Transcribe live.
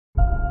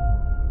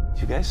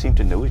You guys seem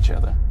to know each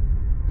other.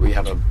 We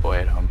have a boy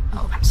at home.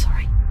 Oh, I'm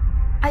sorry.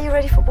 Are you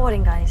ready for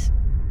boarding, guys?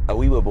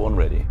 We were born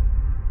ready.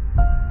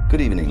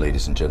 Good evening,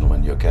 ladies and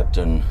gentlemen. Your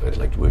captain. I'd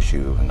like to wish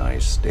you a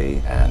nice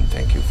day and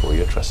thank you for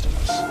your trust in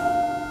us.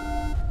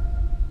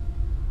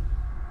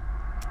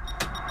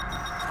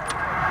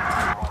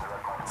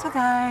 So,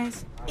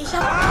 guys.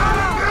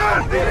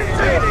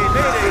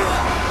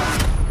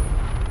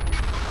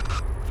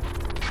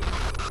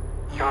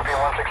 European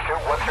 162,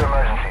 what's your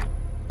emergency?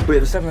 We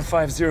have a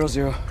 7500.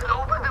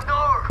 Open the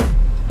door!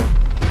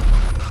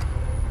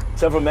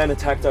 Several men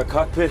attacked our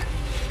cockpit.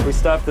 We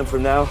stopped them for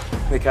now.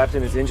 The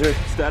captain is injured.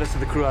 Status of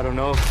the crew, I don't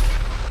know.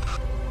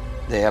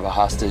 They have a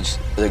hostage.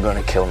 They're going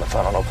to kill him if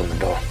I don't open the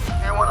door.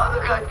 And one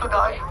other guy to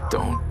die.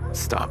 Don't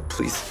stop,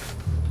 please.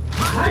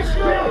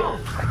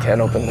 I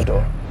can't open the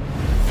door.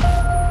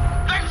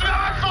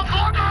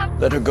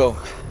 Let her go.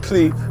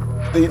 Please.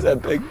 Please, I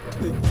beg.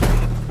 Please.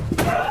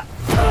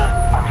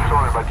 I'm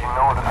sorry, but you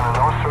know that under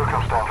no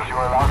circumstances you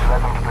are allowed to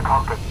let into the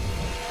cockpit.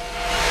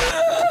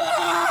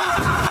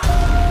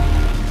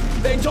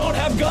 They don't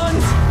have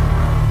guns.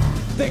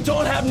 They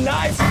don't have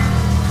knives.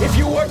 If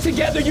you work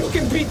together, you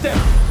can beat them.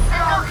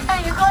 It's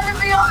okay, you're gonna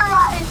be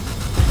alright.